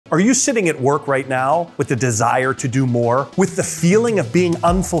Are you sitting at work right now with the desire to do more? With the feeling of being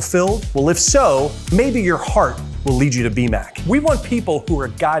unfulfilled? Well, if so, maybe your heart will lead you to Beemac. We want people who are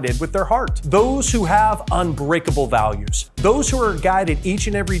guided with their heart. Those who have unbreakable values. Those who are guided each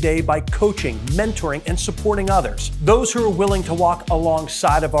and every day by coaching, mentoring, and supporting others. Those who are willing to walk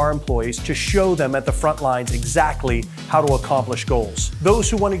alongside of our employees to show them at the front lines exactly how to accomplish goals. Those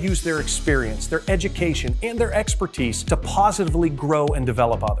who want to use their experience, their education, and their expertise to positively grow and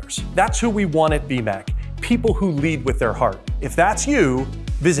develop others. That's who we want at Beemac. People who lead with their heart. If that's you,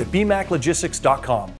 visit BeemacLogistics.com.